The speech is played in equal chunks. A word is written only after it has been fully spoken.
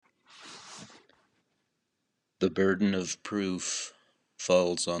The burden of proof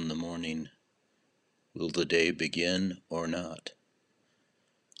falls on the morning. Will the day begin or not?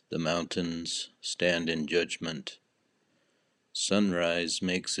 The mountains stand in judgment. Sunrise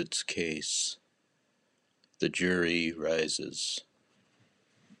makes its case. The jury rises.